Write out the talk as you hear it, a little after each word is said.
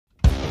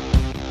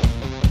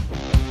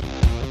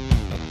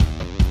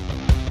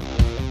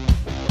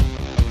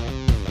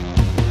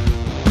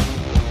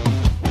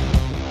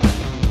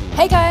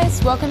Hey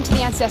guys, welcome to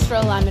the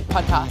Ancestral Alignment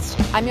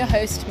Podcast. I'm your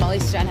host, Molly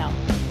Sternhell.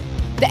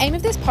 The aim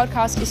of this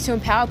podcast is to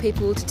empower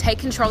people to take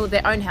control of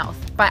their own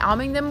health by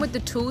arming them with the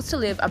tools to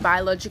live a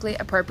biologically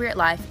appropriate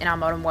life in our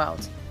modern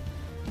world.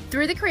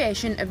 Through the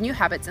creation of new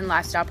habits and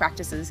lifestyle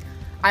practices,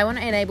 I want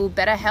to enable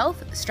better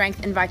health,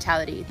 strength, and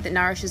vitality that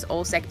nourishes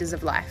all sectors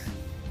of life.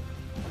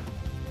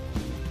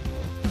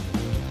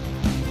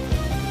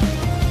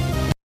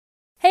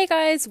 Hey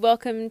guys,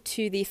 welcome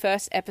to the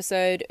first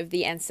episode of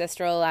the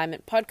Ancestral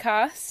Alignment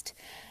Podcast.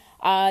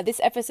 This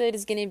episode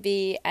is going to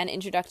be an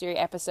introductory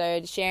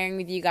episode, sharing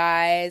with you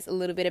guys a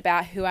little bit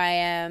about who I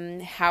am,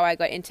 how I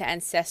got into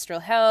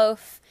ancestral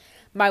health,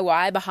 my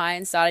why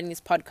behind starting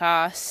this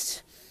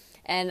podcast,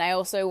 and I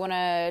also want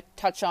to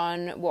touch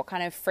on what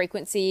kind of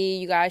frequency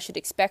you guys should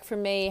expect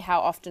from me, how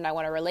often I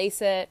want to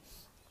release it,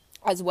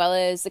 as well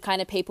as the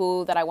kind of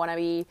people that I want to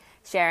be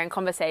sharing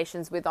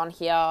conversations with on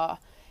here,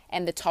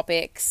 and the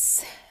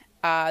topics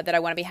that I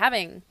want to be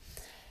having.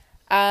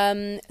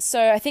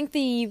 So I think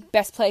the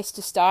best place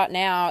to start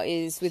now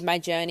is with my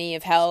journey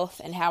of health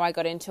and how I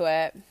got into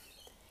it.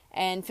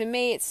 And for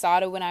me, it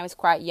started when I was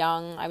quite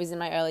young. I was in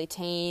my early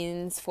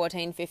teens,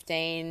 14,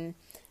 15.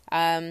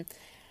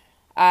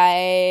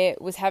 I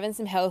was having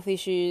some health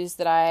issues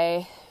that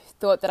I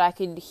thought that I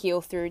could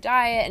heal through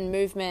diet and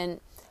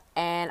movement.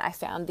 And I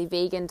found the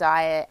vegan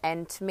diet,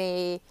 and to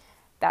me,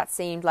 that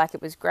seemed like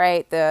it was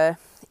great. The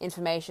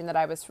information that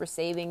I was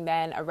receiving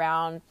then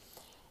around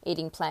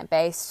eating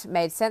plant-based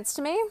made sense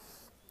to me,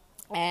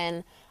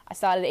 and I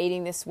started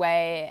eating this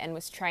way and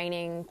was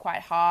training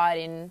quite hard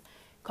in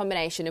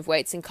combination of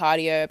weights and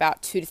cardio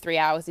about 2 to 3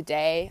 hours a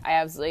day. I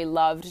absolutely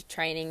loved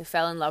training,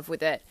 fell in love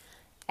with it,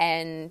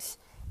 and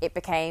it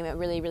became a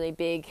really, really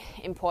big,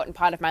 important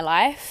part of my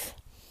life.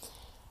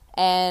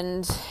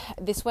 And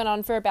this went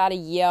on for about a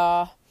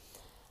year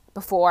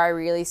before I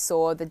really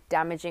saw the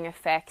damaging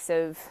effects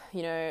of,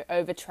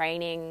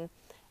 overtraining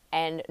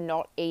and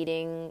not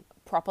eating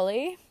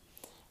properly.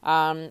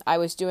 I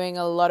was doing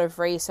a lot of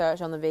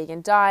research on the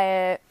vegan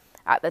diet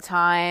at the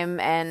time,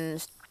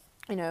 and,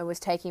 was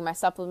taking my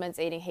supplements,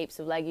 eating heaps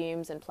of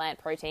legumes and plant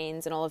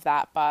proteins and all of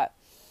that. But,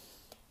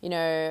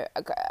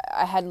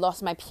 I had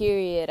lost my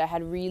period. I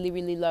had really,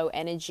 really low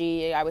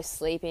energy. I was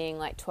sleeping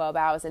like 12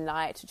 hours a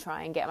night to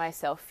try and get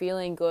myself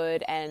feeling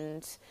good.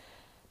 And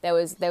there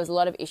was a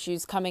lot of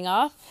issues coming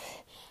up.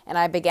 And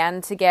I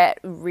began to get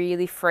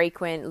really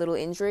frequent little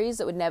injuries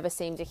that would never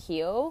seem to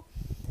heal.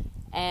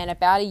 And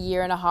about a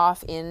year and a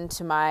half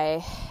into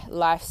my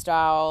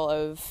lifestyle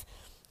of,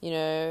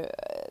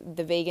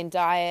 the vegan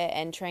diet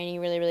and training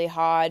really, really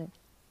hard,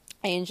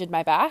 I injured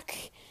my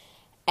back.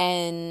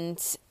 And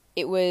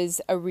it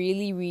was a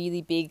really,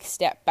 really big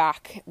step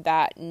back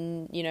that,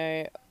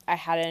 I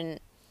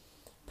hadn't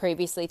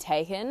previously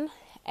taken.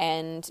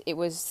 And it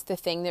was the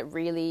thing that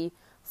really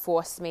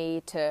forced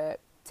me to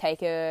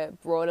take a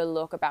broader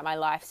look about my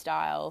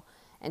lifestyle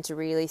and to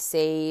really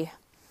see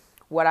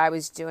what I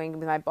was doing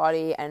with my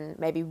body and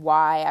maybe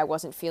why I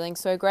wasn't feeling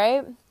so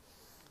great.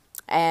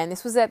 And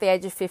this was at the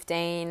age of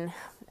 15,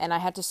 and I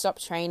had to stop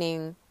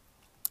training,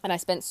 and I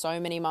spent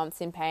so many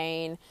months in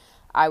pain.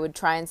 I would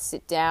try and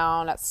sit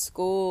down at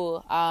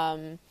school.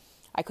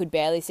 I could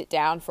barely sit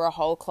down for a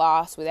whole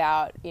class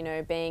without,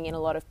 being in a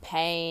lot of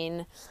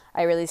pain.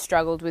 I really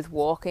struggled with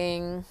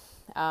walking.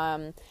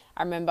 I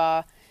remember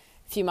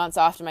a few months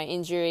after my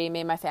injury,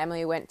 me and my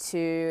family went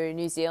to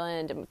New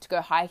Zealand to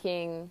go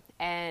hiking,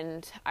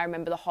 and I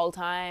remember the whole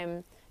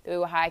time that we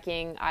were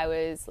hiking, I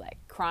was like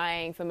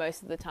crying for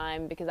most of the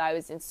time because I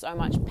was in so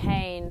much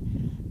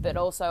pain, but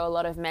also a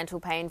lot of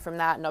mental pain from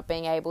that, not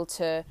being able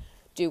to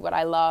do what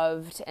I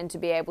loved and to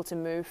be able to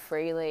move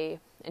freely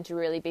and to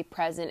really be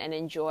present and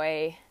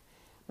enjoy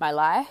my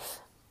life.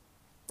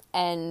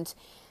 And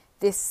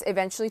this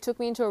eventually took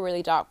me into a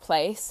really dark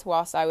place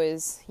whilst I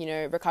was,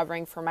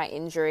 recovering from my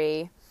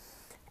injury.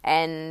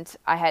 And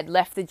I had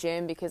left the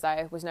gym because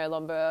I was no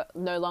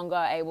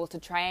longer able to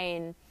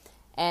train,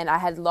 and I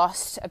had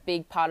lost a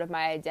big part of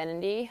my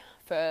identity.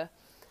 For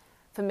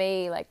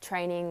me, like,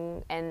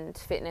 training and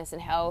fitness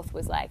and health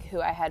was like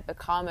who I had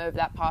become over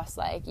that past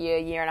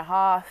year and a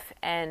half.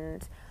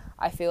 And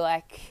I felt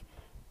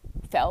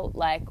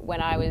like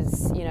when I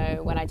was,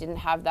 when I didn't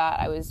have that,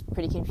 I was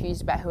pretty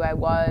confused about who I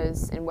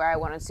was and where I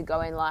wanted to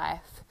go in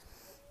life.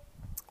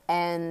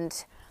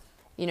 And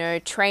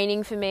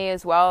training for me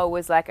as well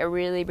was like a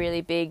really,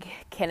 really big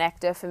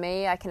connector for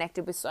me. I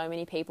connected with so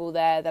many people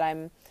there that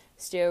I'm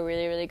still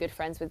really, really good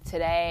friends with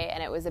today.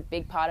 And it was a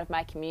big part of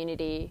my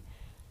community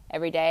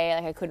every day.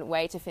 Like, I couldn't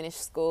wait to finish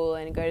school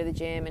and go to the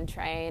gym and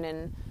train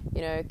and,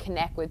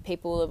 connect with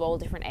people of all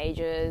different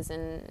ages.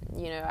 And,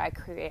 I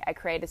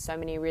created so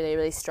many really,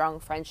 really strong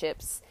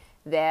friendships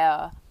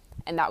there.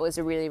 And that was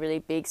a really, really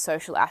big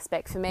social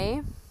aspect for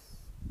me.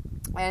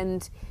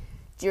 And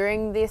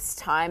during this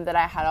time that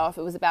I had off,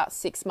 it was about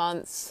 6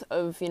 months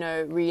of,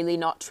 really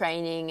not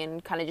training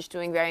and kind of just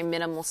doing very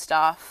minimal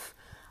stuff.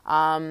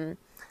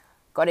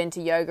 Got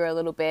into yoga a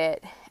little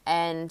bit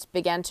and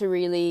began to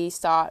really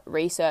start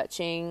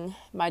researching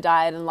my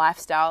diet and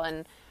lifestyle.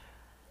 And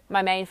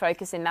my main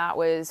focus in that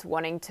was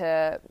wanting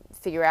to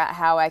figure out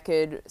how I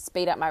could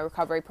speed up my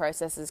recovery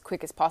process as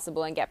quick as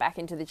possible and get back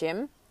into the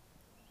gym.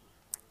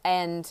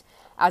 And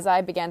as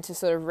I began to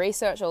sort of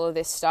research all of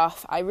this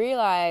stuff, I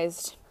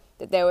realized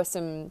that there were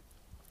some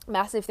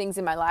massive things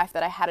in my life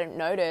that I hadn't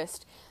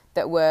noticed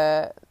that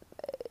were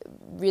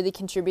really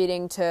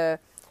contributing to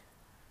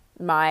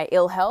my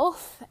ill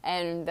health,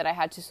 and that I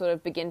had to sort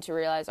of begin to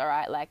realize, all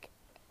right, like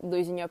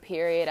losing your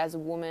period as a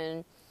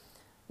woman,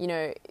 you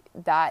know,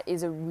 that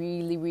is a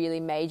really, really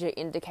major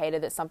indicator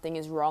that something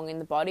is wrong in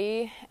the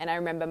body. And I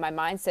remember my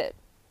mindset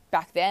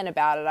back then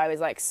about it, I was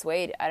like,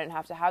 sweet, I don't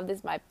have to have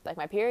this, my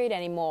period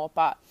anymore.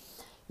 But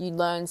you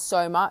learn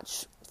so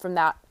much from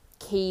that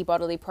key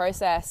bodily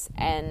process,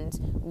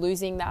 and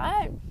losing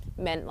that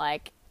meant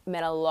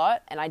a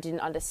lot, and I didn't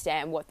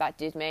understand what that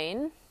did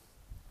mean.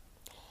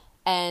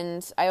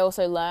 And I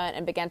also learned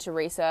and began to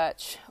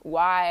research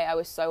why I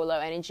was so low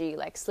energy,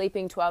 like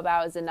sleeping 12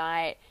 hours a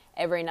night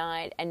every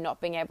night and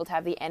not being able to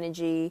have the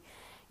energy,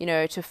 you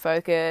know, to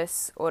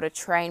focus or to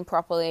train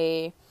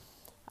properly.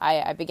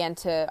 I began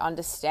to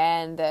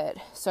understand that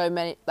so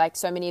many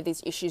of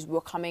these issues were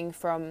coming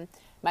from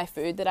my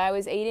food that I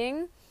was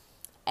eating.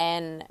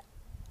 And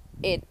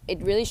it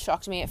really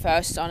shocked me at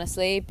first,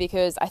 honestly,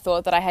 because I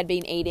thought that I had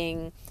been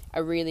eating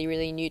a really,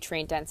 really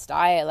nutrient-dense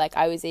diet. Like,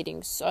 I was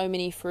eating so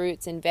many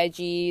fruits and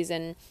veggies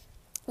and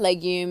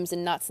legumes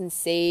and nuts and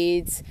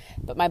seeds,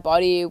 but my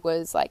body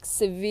was like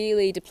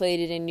severely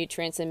depleted in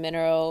nutrients and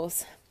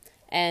minerals.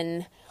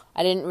 And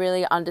I didn't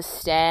really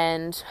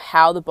understand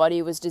how the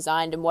body was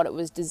designed and what it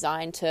was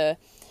designed to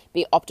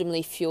be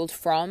optimally fueled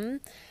from,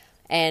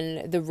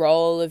 and the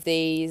role of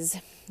these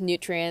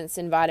nutrients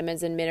and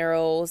vitamins and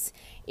minerals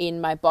in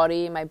my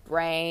body, my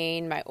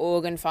brain, my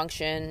organ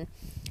function,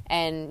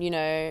 and, you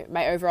know,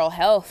 my overall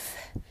health.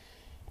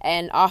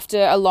 And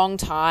after a long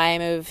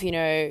time of, you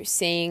know,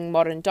 seeing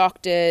modern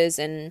doctors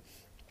and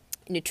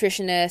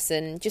nutritionists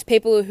and just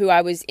people who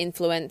I was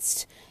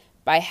influenced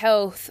by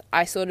health,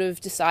 I sort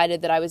of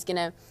decided that I was going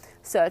to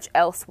search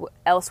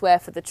elsewhere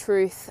for the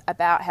truth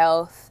about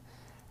health.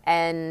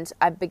 And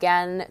I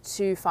began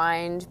to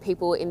find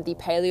people in the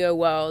paleo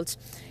world,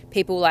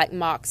 people like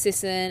Mark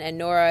Sisson and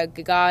Nora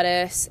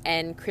Gedgaudas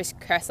and Chris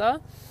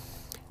Kresser.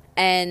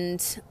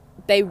 And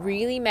they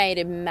really made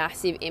a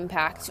massive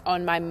impact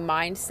on my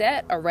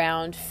mindset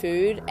around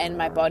food and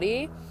my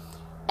body.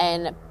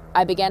 And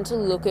I began to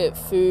look at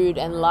food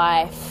and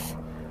life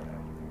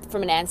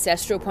from an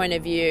ancestral point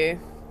of view.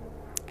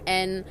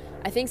 And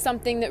I think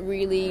something that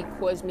really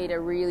caused me to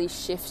really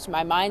shift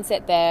my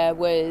mindset there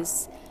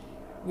was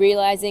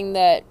realizing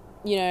that,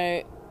 you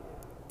know,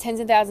 tens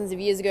of thousands of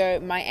years ago,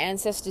 my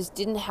ancestors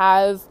didn't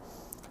have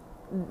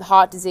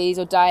heart disease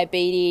or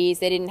diabetes.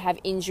 They didn't have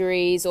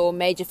injuries or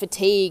major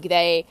fatigue.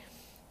 They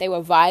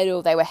were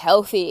vital. They were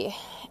healthy.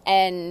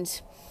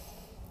 And,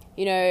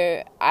 you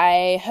know,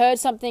 I heard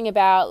something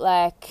about,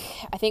 like,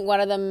 I think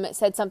one of them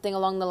said something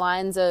along the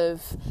lines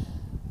of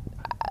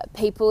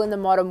people in the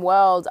modern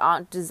world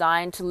aren't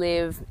designed to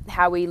live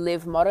how we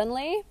live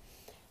modernly.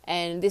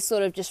 And this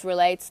sort of just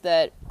relates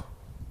that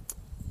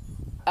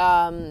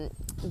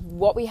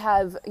what we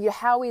have, you know,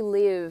 how we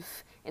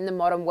live in the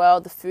modern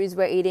world, the foods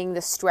we're eating,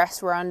 the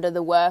stress we're under,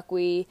 the work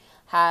we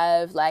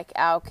have, like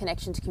our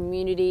connection to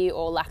community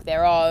or lack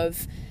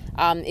thereof,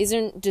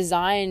 isn't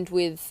designed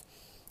with,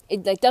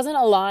 it like doesn't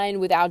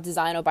align with our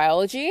design or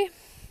biology.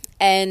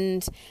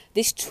 And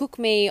this took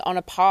me on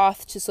a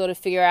path to sort of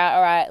figure out,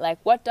 all right, like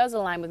what does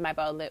align with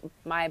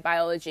my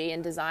biology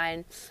and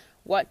design?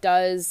 What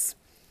does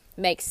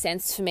make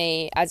sense for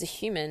me as a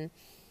human?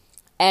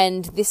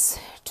 And this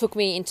took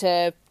me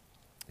into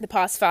the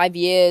past 5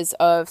 years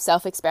of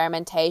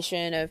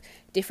self-experimentation, of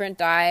different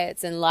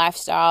diets and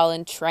lifestyle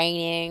and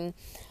training.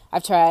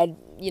 I've tried,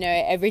 you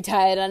know, every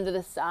diet under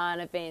the sun.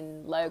 I've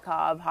been low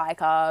carb, high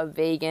carb,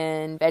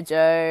 vegan,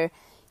 veggie,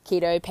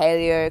 keto,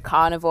 paleo,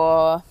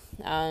 carnivore.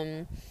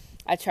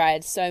 I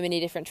tried so many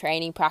different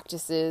training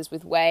practices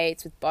with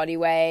weights, with body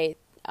weight,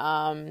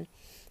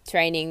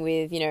 training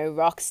with, you know,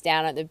 rocks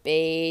down at the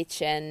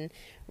beach and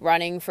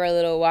running for a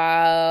little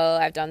while.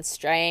 I've done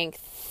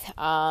strength,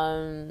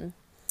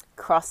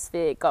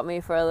 CrossFit got me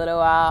for a little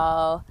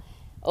while.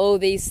 All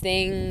these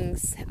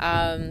things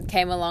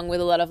came along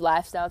with a lot of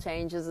lifestyle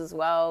changes as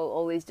well,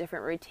 all these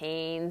different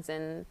routines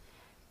and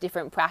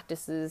different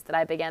practices that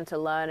I began to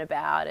learn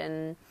about.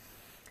 And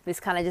this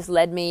kind of just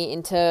led me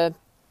into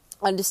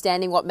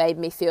understanding what made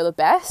me feel the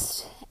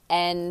best.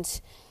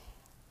 And,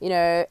 you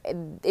know,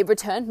 it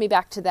returned me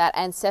back to that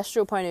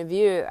ancestral point of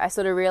view. I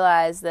sort of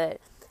realized that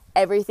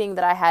everything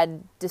that I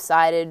had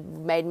decided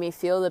made me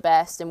feel the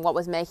best, and what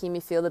was making me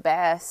feel the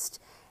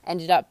best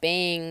ended up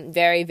being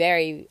very,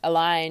 very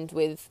aligned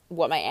with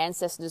what my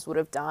ancestors would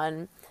have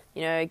done.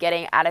 You know,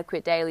 getting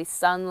adequate daily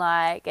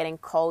sunlight, getting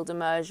cold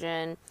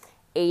immersion,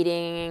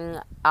 eating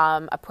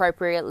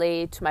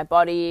appropriately to my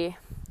body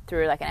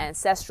through like an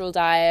ancestral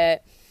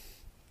diet,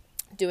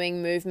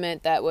 doing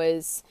movement that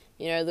was,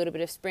 you know, a little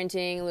bit of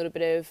sprinting, a little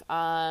bit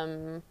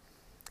of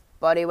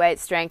body weight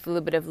strength, a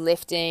little bit of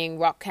lifting,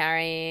 rock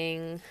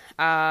carrying,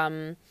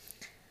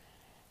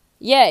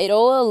 yeah, it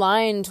all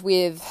aligned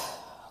with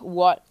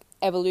what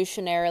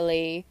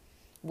evolutionarily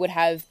would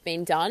have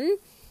been done.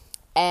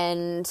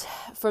 And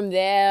from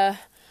there,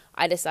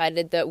 I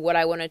decided that what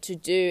I wanted to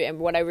do and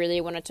what I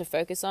really wanted to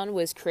focus on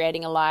was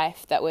creating a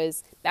life that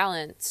was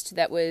balanced,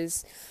 that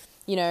was,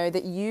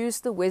 that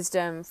used the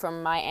wisdom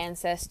from my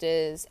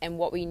ancestors and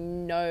what we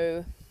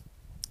know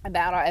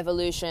about our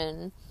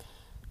evolution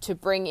to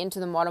bring into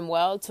the modern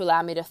world to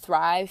allow me to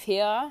thrive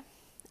here.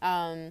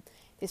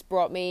 This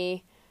brought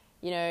me,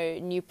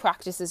 new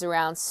practices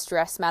around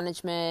stress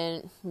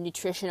management,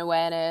 nutrition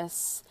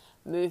awareness,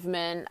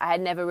 movement. I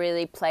had never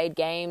really played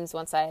games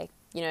once I,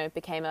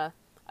 became a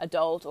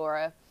adult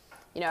I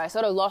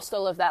sort of lost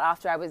all of that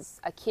after I was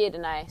a kid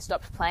and I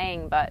stopped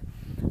playing, but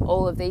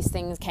all of these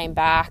things came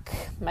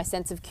back. My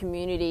sense of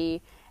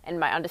community and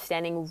my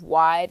understanding of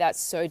why that's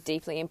so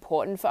deeply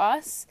important for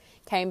us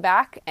came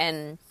back,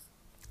 and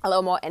a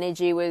lot more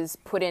energy was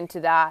put into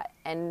that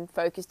and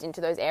focused into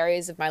those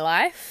areas of my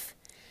life.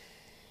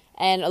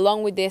 And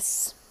along with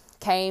this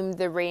came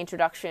the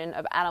reintroduction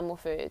of animal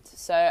foods.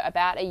 So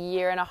about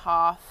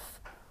 1.5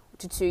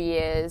 to 2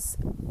 years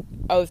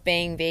of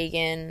being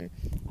vegan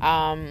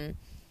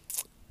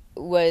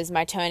was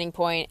my turning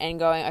point and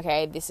going,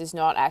 okay, this is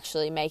not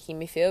actually making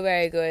me feel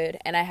very good.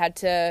 And I had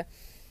to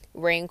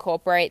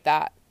reincorporate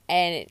that.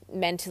 And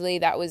mentally,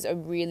 that was a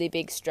really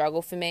big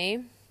struggle for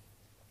me.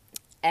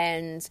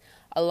 And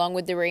along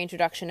with the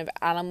reintroduction of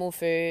animal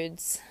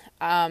foods,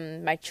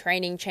 my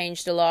training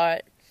changed a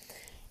lot.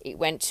 It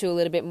went to a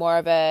little bit more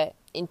of a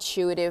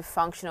intuitive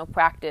functional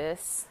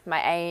practice. My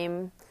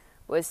aim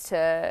was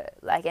to,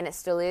 and it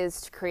still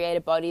is, to create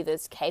a body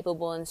that's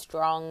capable and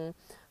strong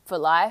for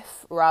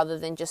life rather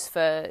than just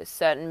for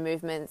certain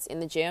movements in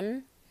the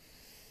gym.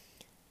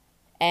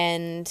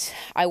 And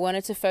I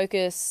wanted to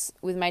focus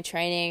with my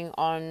training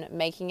on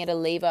making it a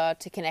lever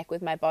to connect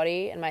with my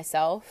body and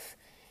myself,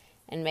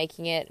 and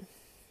making it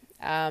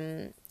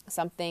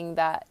something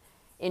that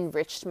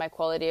enriched my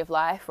quality of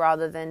life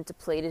rather than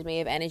depleted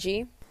me of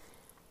energy.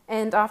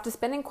 And after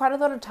spending quite a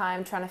lot of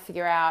time trying to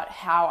figure out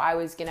how I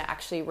was going to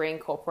actually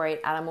reincorporate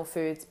animal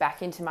foods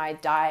back into my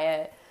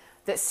diet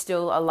that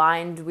still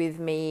aligned with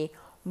me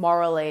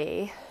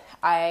morally,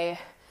 I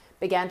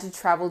began to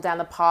travel down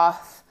the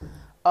path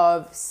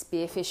of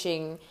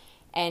spearfishing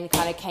and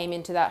kind of came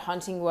into that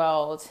hunting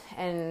world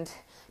and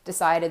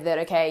decided that,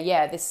 okay,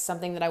 yeah, this is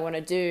something that I want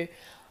to do.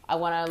 I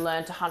want to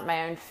learn to hunt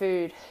my own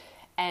food.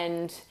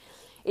 And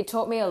it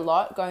taught me a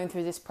lot going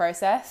through this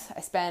process.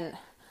 I spent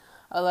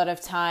a lot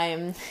of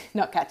time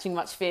not catching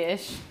much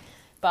fish,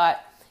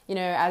 but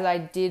as I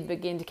did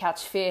begin to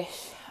catch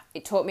fish,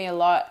 it taught me a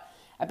lot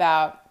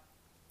about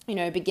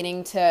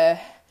beginning to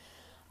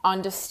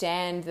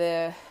understand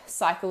the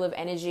cycle of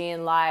energy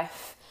in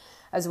life,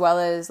 as well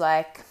as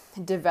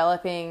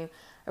developing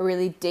a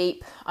really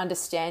deep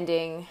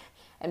understanding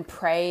and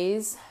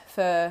praise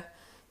for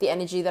the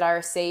energy that I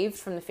received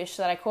from the fish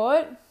that I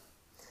caught.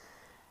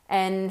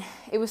 And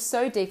it was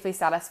so deeply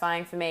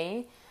satisfying for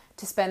me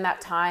to spend that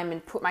time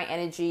and put my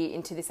energy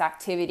into this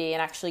activity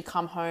and actually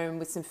come home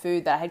with some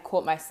food that I had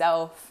caught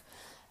myself.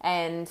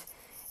 And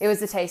it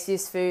was the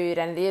tastiest food,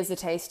 and it is the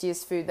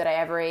tastiest food that I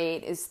ever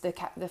eat, is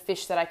the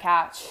fish that I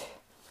catch.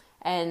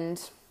 And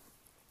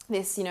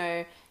this,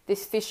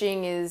 this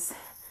fishing is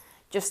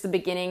just the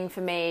beginning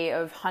for me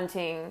of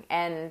hunting,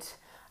 and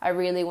I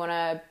really want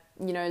to,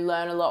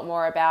 learn a lot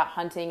more about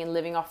hunting and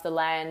living off the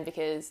land,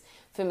 because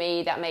for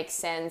me that makes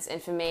sense,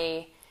 and for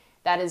me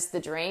that is the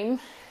dream.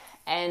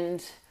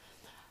 And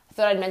I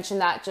thought I'd mention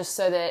that just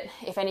so that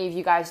if any of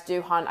you guys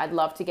do hunt, I'd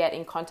love to get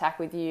in contact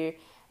with you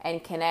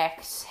and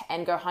connect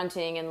and go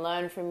hunting and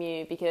learn from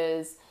you,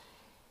 because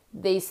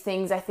these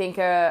things I think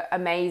are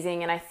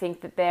amazing, and I think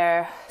that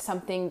they're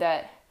something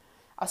that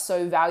are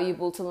so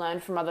valuable to learn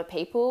from other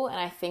people. And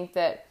I think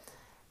that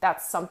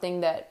that's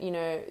something that,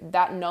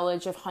 that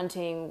knowledge of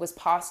hunting was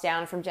passed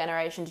down from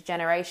generation to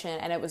generation,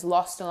 and it was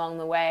lost along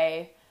the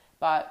way.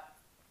 But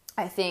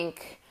I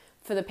think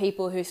for the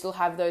people who still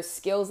have those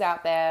skills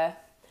out there,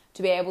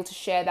 to be able to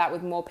share that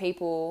with more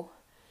people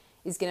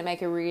is going to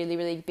make a really,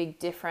 really big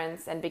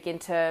difference and begin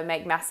to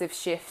make massive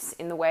shifts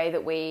in the way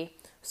that we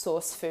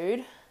source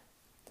food.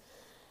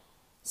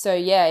 So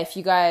yeah, if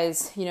you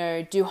guys,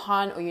 do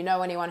hunt, or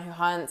anyone who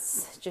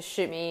hunts, just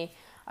shoot me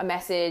a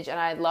message, and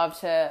I'd love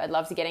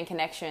to get in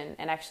connection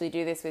and actually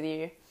do this with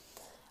you.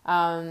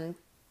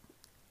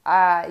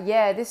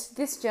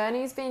 This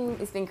journey has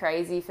been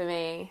crazy for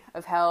me,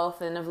 of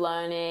health and of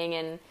learning,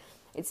 and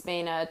it's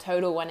been a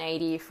total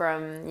 180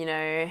 from,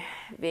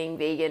 being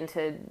vegan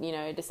to,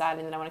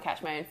 deciding that I want to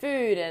catch my own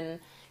food, and,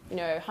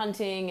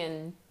 hunting,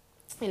 and,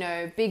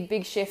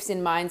 big shifts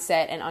in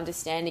mindset and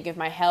understanding of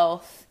my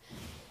health.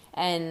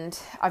 And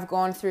I've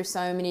gone through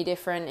so many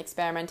different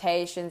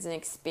experimentations and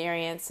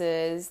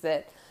experiences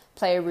that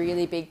play a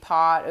really big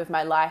part of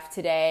my life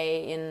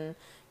today in,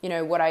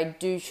 what I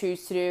do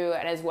choose to do,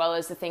 and as well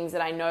as the things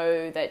that I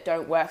know that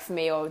don't work for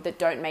me or that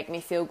don't make me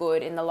feel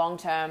good in the long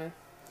term.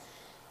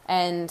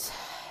 And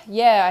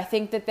yeah, I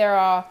think that there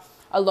are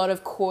a lot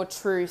of core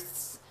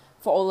truths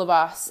for all of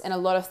us, and a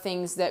lot of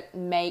things that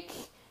make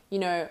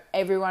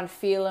everyone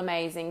feel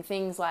amazing.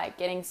 Things like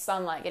getting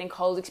sunlight, getting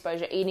cold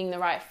exposure, eating the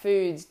right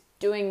foods,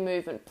 doing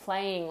movement,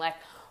 playing, like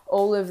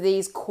all of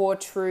these core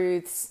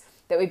truths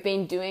that we've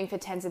been doing for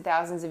tens of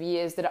thousands of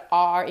years that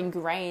are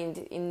ingrained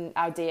in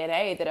our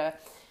DNA, that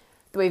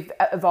we've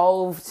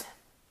evolved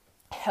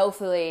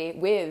healthily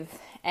with.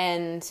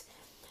 And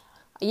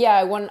yeah,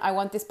 I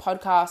want this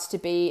podcast to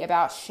be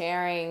about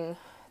sharing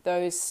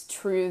those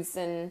truths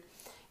and,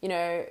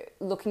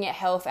 looking at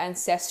health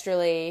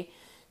ancestrally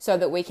so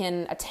that we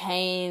can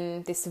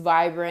attain this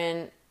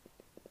vibrant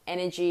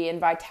energy and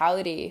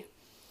vitality.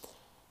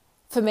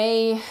 For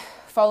me,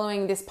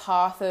 following this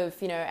path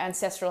of,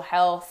 ancestral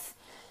health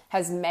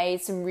has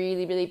made some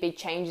really, really big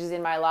changes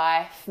in my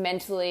life,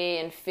 mentally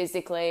and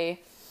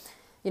physically.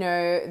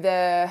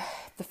 The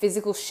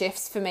physical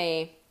shifts for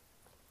me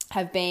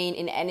have been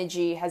in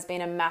energy, has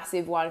been a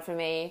massive one for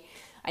me.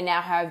 I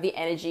now have the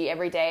energy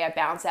every day. I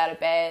bounce out of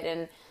bed,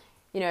 and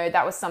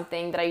that was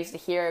something that I used to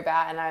hear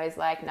about, and I was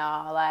like,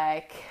 nah,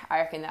 like, I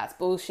reckon that's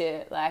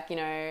bullshit. Like,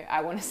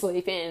 I want to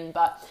sleep in,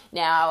 but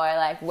now I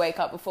like wake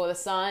up before the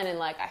sun, and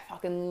like, I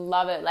fucking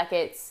love it. Like,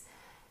 it's,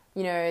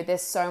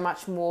 there's so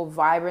much more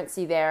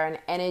vibrancy there and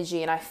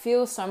energy, and I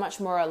feel so much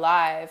more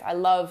alive. I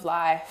love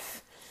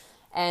life.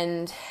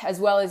 And as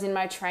well as in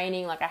my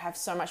training, like, I have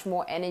so much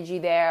more energy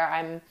there.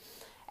 I'm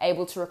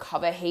able to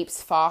recover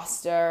heaps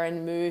faster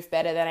and move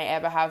better than I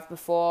ever have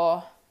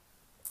before.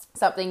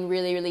 Something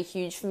really, really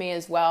huge for me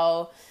as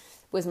well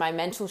was my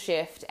mental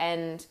shift.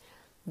 And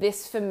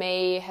this for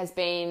me has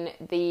been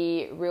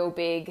the real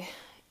big,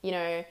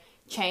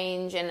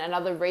 change. And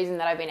another reason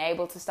that I've been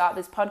able to start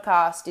this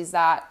podcast is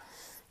that,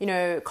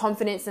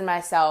 confidence in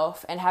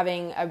myself and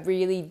having a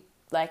really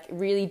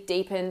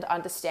deepened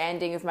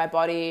understanding of my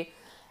body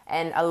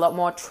and a lot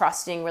more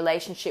trusting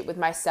relationship with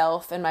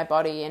myself and my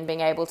body, and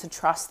being able to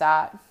trust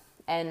that.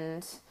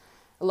 And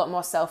a lot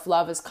more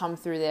self-love has come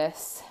through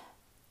this.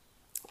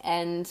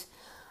 And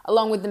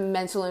along with the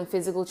mental and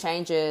physical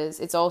changes,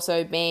 it's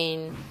also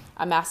been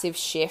a massive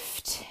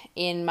shift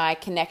in my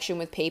connection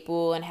with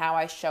people and how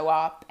I show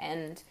up.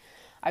 And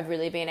I've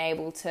really been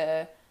able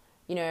to,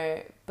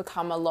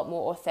 become a lot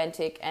more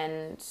authentic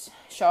and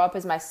show up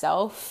as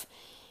myself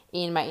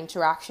in my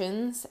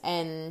interactions.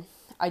 And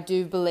I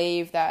do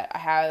believe that I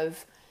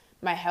have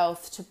my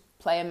health to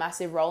play a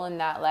massive role in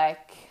that.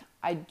 Like,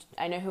 I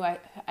know who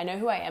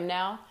I am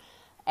now,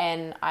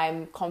 and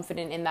I'm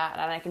confident in that,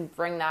 and I can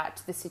bring that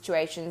to the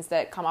situations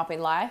that come up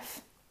in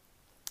life.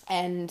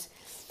 And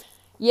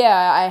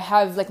yeah, I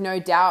have like no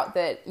doubt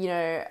that,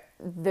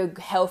 the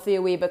healthier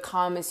we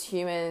become as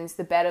humans,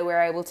 the better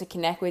we're able to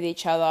connect with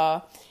each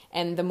other,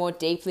 and the more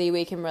deeply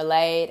we can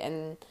relate,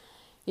 and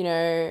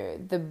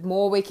the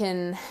more we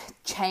can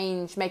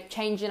make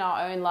change in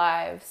our own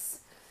lives.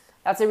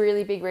 That's a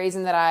really big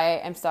reason that I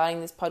am starting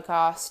this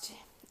podcast,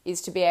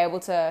 is to be able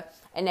to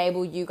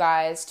enable you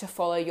guys to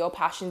follow your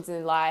passions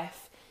in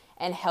life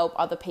and help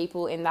other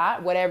people in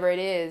that, whatever it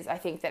is. I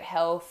think that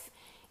health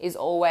is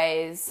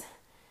always,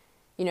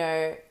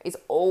 is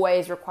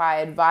always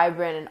required.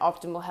 Vibrant and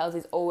optimal health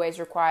is always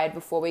required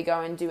before we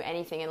go and do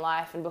anything in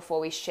life, and before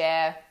we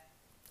share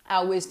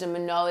our wisdom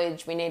and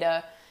knowledge. We need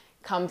to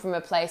come from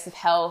a place of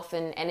health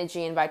and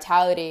energy and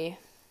vitality.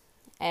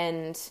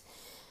 And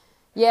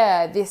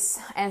yeah, this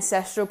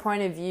ancestral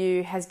point of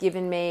view has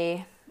given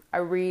me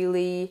a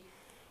really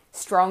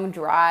strong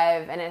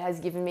drive, and it has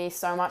given me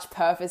so much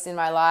purpose in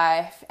my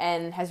life,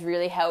 and has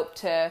really helped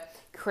to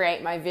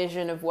create my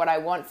vision of what I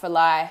want for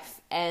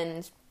life.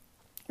 And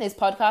this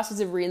podcast is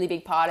a really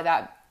big part of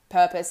that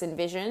purpose and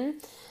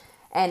vision.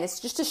 And it's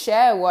just to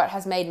share what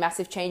has made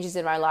massive changes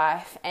in my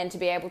life, and to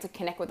be able to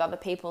connect with other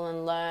people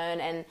and learn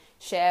and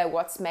share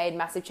what's made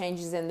massive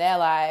changes in their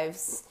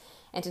lives,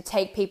 and to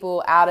take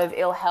people out of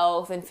ill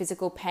health and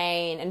physical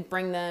pain and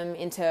bring them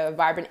into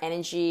vibrant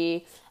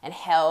energy and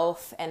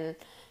health and,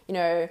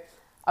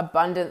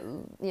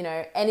 abundant,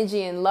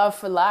 energy and love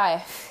for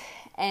life.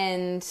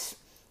 And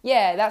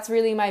yeah, that's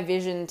really my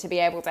vision, to be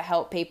able to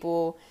help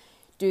people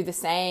do the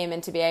same,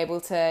 and to be able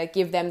to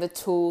give them the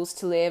tools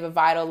to live a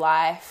vital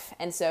life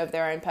and serve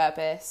their own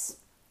purpose.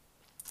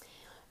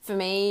 For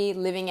me,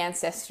 living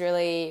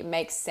ancestrally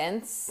makes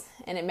sense,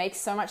 and it makes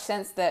so much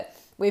sense that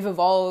we've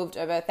evolved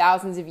over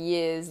thousands of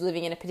years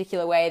living in a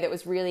particular way that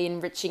was really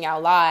enriching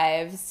our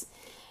lives,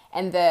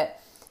 and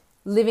that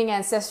living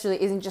ancestrally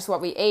isn't just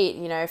what we eat.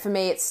 For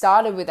me, it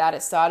started with that.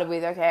 It started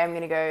with, okay, I'm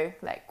going to go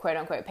like quote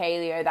unquote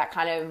paleo, that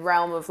kind of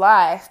realm of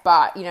life.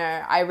 But,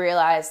 I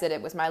realized that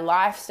it was my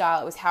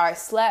lifestyle. It was how I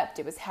slept.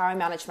 It was how I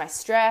managed my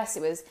stress.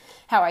 It was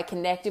how I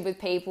connected with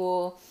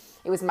people.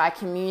 It was my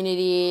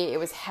community. It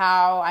was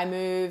how I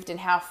moved and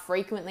how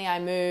frequently I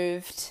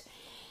moved.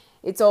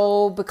 It's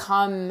all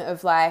become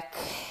of like,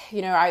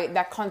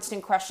 that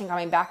constant question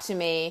coming back to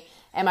me: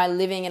 am I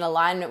living in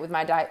alignment with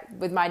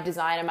my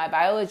design and my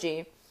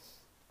biology?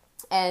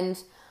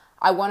 And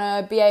I want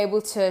to be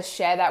able to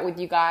share that with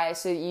you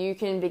guys, so that you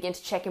can begin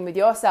to check in with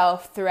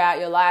yourself throughout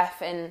your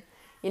life. And,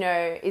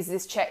 is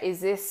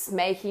this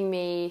making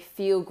me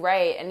feel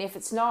great? And if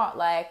it's not,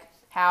 like,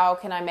 how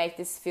can I make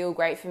this feel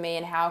great for me?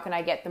 And how can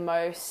I get the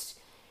most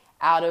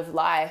out of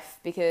life,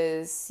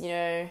 because, you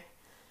know,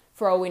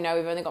 for all we know,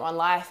 we've only got one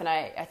life. And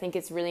I think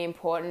it's really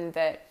important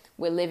that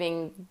we're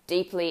living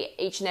deeply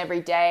each and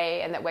every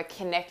day, and that we're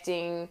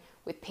connecting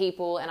with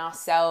people and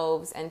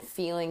ourselves and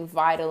feeling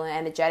vital and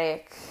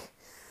energetic.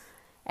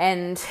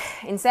 And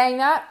in saying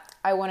that,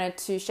 I wanted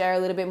to share a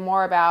little bit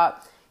more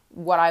about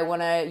what I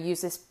want to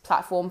use this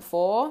platform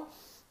for.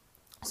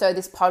 So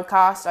this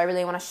podcast, I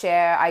really want to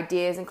share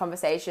ideas and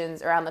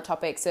conversations around the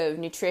topics of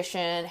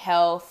nutrition,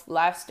 health,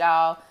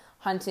 lifestyle,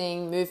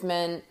 hunting,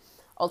 movement,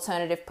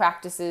 alternative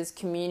practices,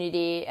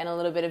 community, and a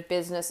little bit of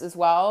business as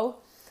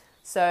well.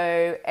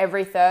 So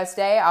every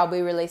Thursday, I'll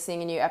be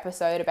releasing a new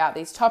episode about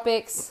these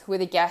topics with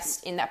a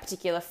guest in that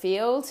particular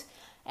field,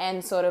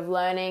 and sort of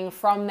learning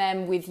from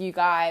them with you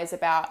guys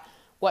about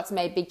what's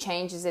made big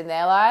changes in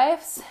their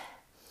lives.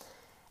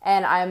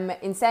 And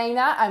in saying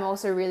that, I'm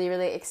also really,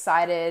 really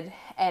excited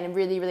and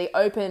really, really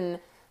open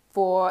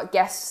for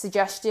guest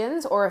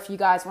suggestions, or if you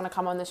guys want to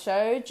come on the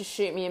show, just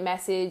shoot me a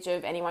message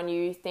of anyone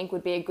you think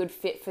would be a good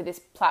fit for this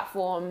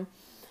platform,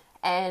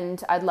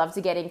 and I'd love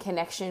to get in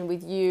connection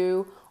with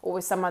you or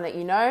with someone that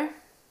you know.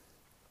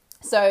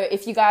 So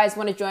if you guys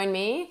want to join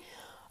me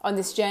on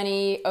this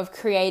journey of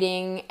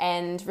creating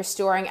and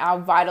restoring our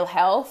vital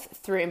health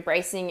through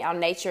embracing our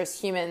nature as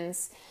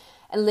humans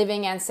and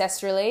living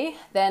ancestrally,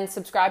 then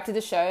subscribe to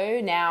the show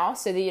now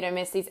so that you don't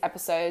miss these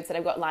episodes that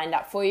I've got lined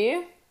up for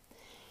you.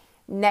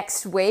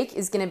 Next week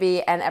is going to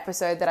be an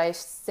episode that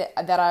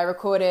I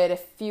recorded a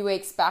few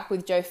weeks back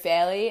with Joe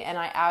Fairley, and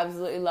I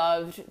absolutely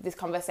loved this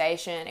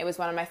conversation. It was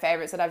one of my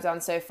favorites that I've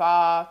done so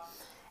far,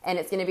 and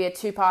it's going to be a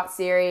 2-part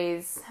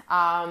series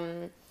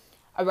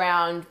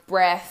around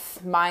breath,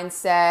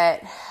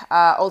 mindset,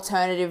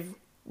 alternative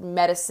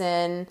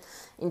medicine,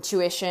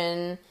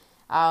 intuition.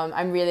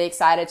 I'm really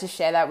excited to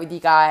share that with you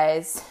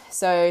guys.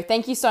 So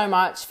thank you so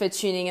much for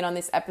tuning in on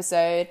this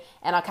episode,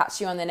 and I'll catch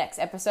you on the next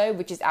episode,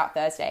 which is out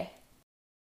Thursday.